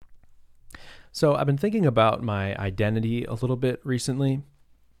So I've been thinking about my identity a little bit recently,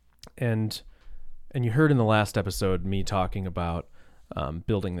 and you heard in the last episode me talking about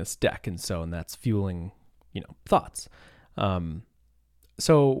building this deck, and that's fueling thoughts. Um,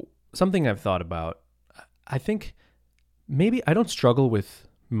 so something I've thought about, I think maybe I don't struggle with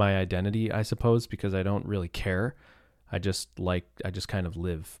my identity, I suppose, because I don't really care. I just kind of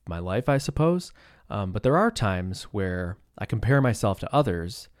live my life, I suppose. But there are times where I compare myself to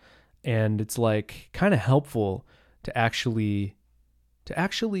others, and it's like kind of helpful to actually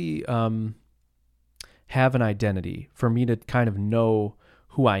have an identity, for me to kind of know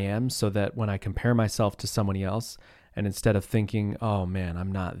who I am, so that when I compare myself to somebody else, and instead of thinking, oh man,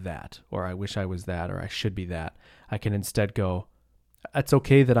 I'm not that, or I wish I was that, or I should be that, I can instead go, it's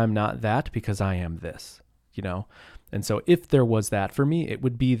okay that I'm not that because I am this. And so if there was that for me, it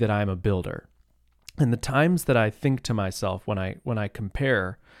would be that I'm a builder. And the times that I think to myself when I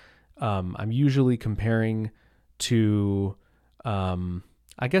compare, I'm usually comparing to,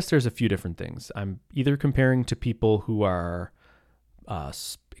 I guess there's a few different things. I'm either comparing to people who are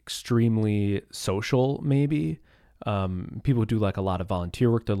extremely social, maybe. People who do like a lot of volunteer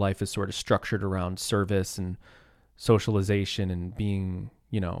work. Their life is sort of structured around service and socialization and being,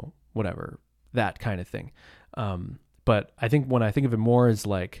 whatever, that kind of thing. But I think when I think of it more as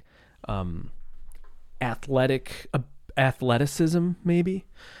like athleticism, maybe.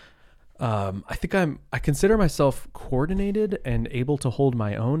 I think I consider myself coordinated and able to hold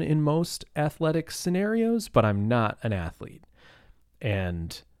my own in most athletic scenarios, but I'm not an athlete,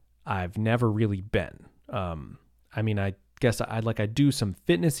 and I've never really been. I guess I do some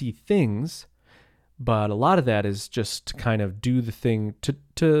fitnessy things, but a lot of that is just kind of do the thing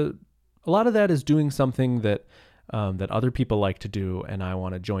to a lot of that is doing something that other people like to do, and I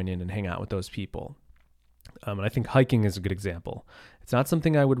want to join in and hang out with those people. And I think hiking is a good example. It's not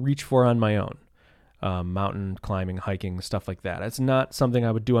something I would reach for on my own. Mountain climbing, hiking, stuff like that. It's not something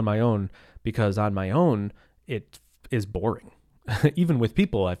I would do on my own, because on my own, it is boring. Even with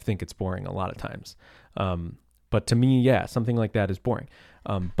people, I think it's boring a lot of times. But to me, yeah, something like that is boring.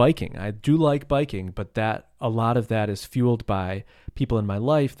 Biking, I do like biking, but a lot of that is fueled by people in my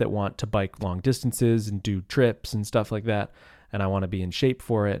life that want to bike long distances and do trips and stuff like that. And I want to be in shape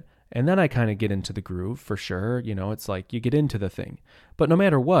for it. And then I kind of get into the groove, for sure. It's like you get into the thing. But no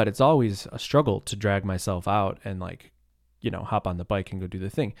matter what, it's always a struggle to drag myself out and hop on the bike and go do the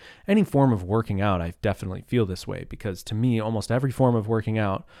thing. Any form of working out, I definitely feel this way, because to me, almost every form of working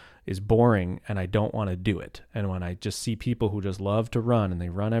out is boring and I don't want to do it. And when I just see people who just love to run and they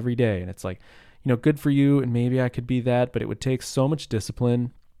run every day, and it's like, good for you, and maybe I could be that, but it would take so much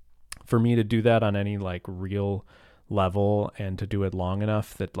discipline for me to do that on any real level, and to do it long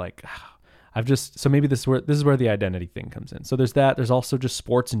enough that so maybe this is where the identity thing comes in. So there's that. There's also just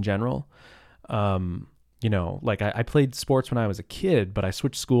sports in general. I played sports when I was a kid, but I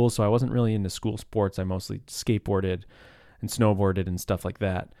switched schools, so I wasn't really into school sports. I mostly skateboarded and snowboarded and stuff like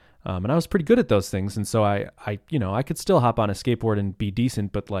that. And I was pretty good at those things. And so I could still hop on a skateboard and be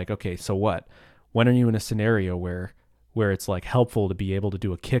decent, but okay, so what? When are you in a scenario where it's helpful to be able to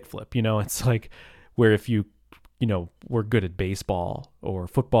do a kickflip? It's like where if you, we're good at baseball or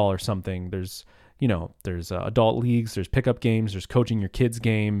football or something, there's adult leagues, there's pickup games, there's coaching your kids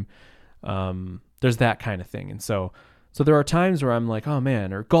game. There's that kind of thing. And so there are times where I'm like, oh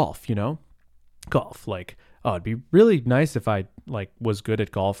man, or golf, golf, oh, it'd be really nice if I was good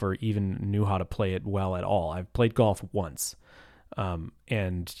at golf or even knew how to play it well at all. I've played golf once.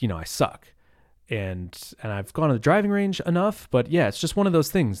 And I suck. And I've gone to the driving range enough, but yeah, it's just one of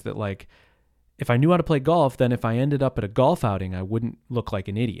those things that if I knew how to play golf, then if I ended up at a golf outing, I wouldn't look like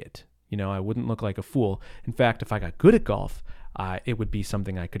an idiot. I wouldn't look like a fool. In fact, if I got good at golf, it would be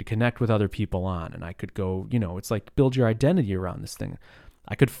something I could connect with other people on, and I could go, it's like build your identity around this thing.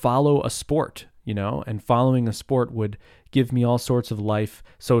 I could follow a sport, and following a sport would give me all sorts of life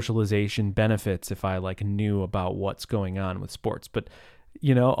socialization benefits if I knew about what's going on with sports. But,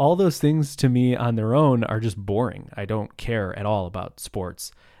 all those things to me on their own are just boring. I don't care at all about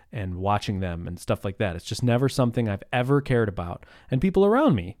sports and watching them and stuff like that. It's just never something I've ever cared about. And people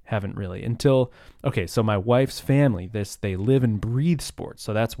around me haven't really so my wife's family, they live and breathe sports.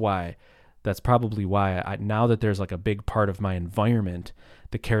 So that's probably why now that there's a big part of my environment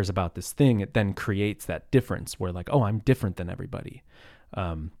that cares about this thing, it then creates that difference where I'm different than everybody.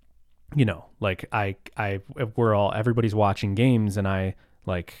 Everybody's watching games and I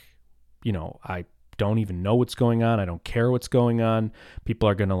don't even know what's going on. I don't care what's going on. People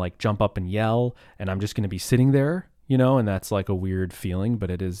are going to jump up and yell, and I'm just going to be sitting there, and that's a weird feeling, but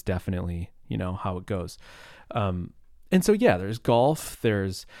it is definitely, how it goes. And so, yeah, there's golf,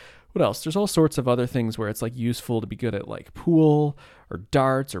 there's what else? There's all sorts of other things where it's like useful to be good at like pool or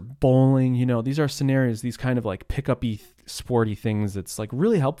darts or bowling. These are scenarios, these kind of like pick-up-y sporty things that's like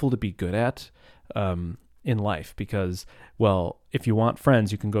really helpful to be good at in life because, well, if you want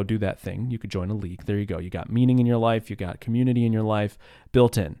friends, you can go do that thing. You could join a league. There you go. You got meaning in your life. You got community in your life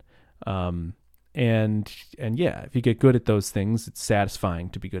built in. And yeah, if you get good at those things, it's satisfying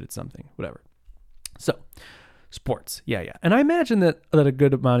to be good at something, whatever. So sports. Yeah. And I imagine that a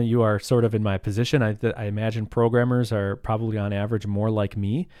good amount of you are sort of in my position. I imagine programmers are probably on average more like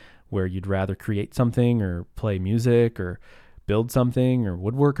me, where you'd rather create something or play music or build something or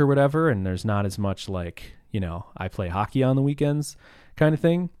woodwork or whatever. And there's not as much like, I play hockey on the weekends kind of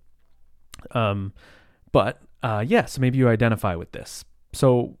thing. So maybe you identify with this.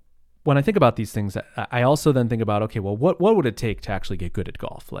 So when I think about these things, I also then think about, okay, well, what would it take to actually get good at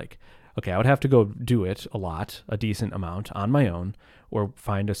golf? Like, okay, I would have to go do it a decent amount on my own, or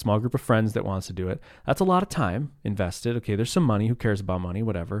find a small group of friends that wants to do it. That's a lot of time invested. Okay, there's some money. Who cares about money?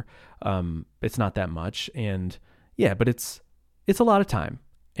 Whatever. It's not that much. And yeah, but it's a lot of time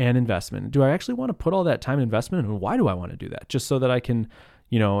and investment. Do I actually want to put all that time and investment? And why do I want to do that? Just so that I can,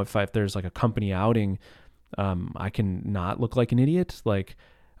 if there's like a company outing, I can not look like an idiot. Like,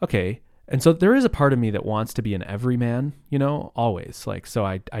 okay. And so there is a part of me that wants to be an everyman, always. Like, so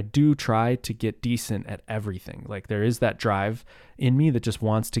I do try to get decent at everything. Like there is that drive in me that just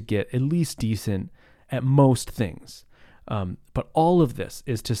wants to get at least decent at most things. But all of this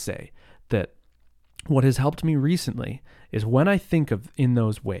is to say that what has helped me recently is when I think of in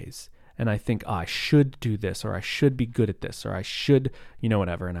those ways and I think, I should do this, or I should be good at this, or I should,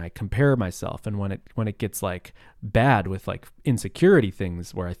 whatever. And I compare myself. And when it gets like bad with like insecurity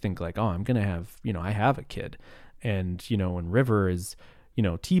things where I think like, oh, I'm going to have, I have a kid and, when River is,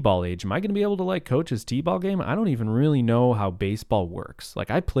 T-ball age, am I going to be able to like coach his T-ball game? I don't even really know how baseball works.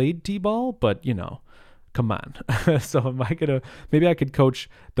 Like I played T-ball, but come on. So maybe I could coach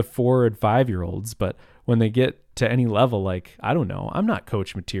the 4 and 5-year-olds, but when they get to any level, like, I don't know, I'm not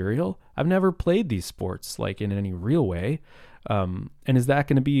coach material. I've never played these sports like in any real way. And is that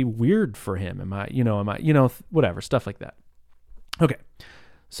going to be weird for him? Am I, whatever, stuff like that. Okay.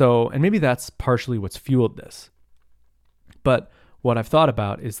 So, and maybe that's partially what's fueled this. But what I've thought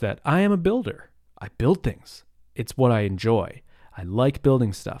about is that I am a builder. I build things. It's what I enjoy. I like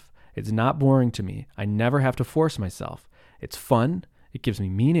building stuff. It's not boring to me. I never have to force myself. It's fun. It gives me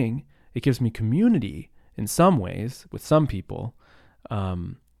meaning. It gives me community in some ways with some people.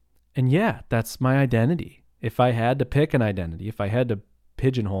 And yeah, that's my identity. If I had to pick an identity, if I had to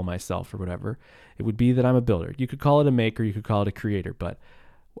pigeonhole myself or whatever, it would be that I'm a builder. You could call it a maker, you could call it a creator, but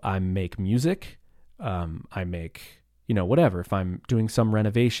I make music. I make, whatever. If I'm doing some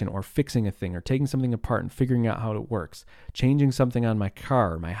renovation or fixing a thing or taking something apart and figuring out how it works, changing something on my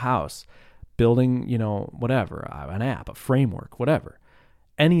car or my house, building, whatever, an app, a framework, whatever.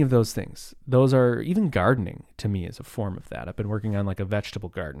 Any of those things, those are, even gardening to me is a form of that. I've been working on like a vegetable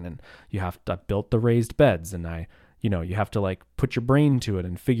garden, and I built the raised beds, and you have to like put your brain to it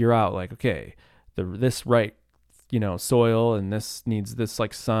and figure out like, okay, this right, soil, and this needs this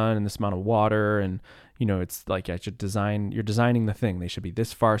like sun and this amount of water. And, it's like you're designing the thing. They should be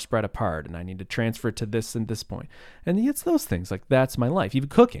this far spread apart, and I need to transfer it to this and this point. And it's those things, like that's my life. Even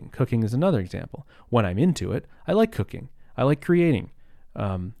cooking is another example. When I'm into it, I like cooking. I like creating.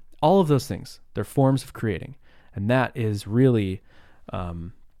 All of those things, they're forms of creating. And that is really,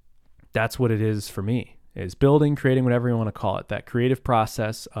 that's what it is for me, is building, creating, whatever you want to call it, that creative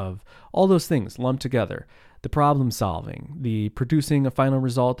process of all those things lumped together, the problem solving, the producing a final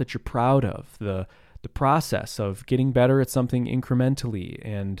result that you're proud of, the process of getting better at something incrementally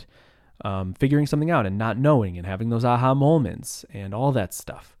and, figuring something out and not knowing and having those aha moments and all that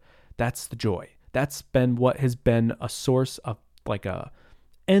stuff. That's the joy. That's been what has been a source of like a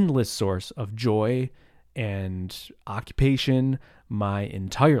endless source of joy and occupation my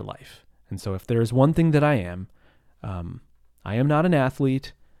entire life. And so if there is one thing that I am not an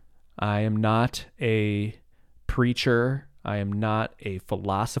athlete. I am not a preacher. I am not a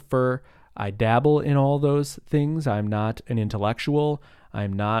philosopher. I dabble in all those things. I'm not an intellectual.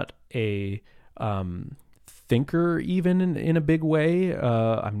 I'm not a thinker even in a big way.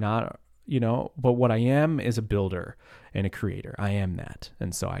 I'm not, but what I am is a builder and a creator. I am that.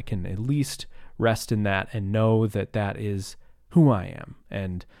 And so I can at least rest in that and know that that is who I am.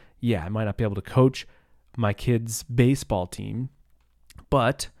 And yeah, I might not be able to coach my kid's baseball team,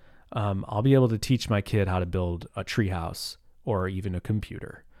 but I'll be able to teach my kid how to build a treehouse or even a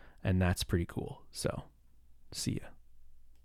computer. And that's pretty cool. So see ya.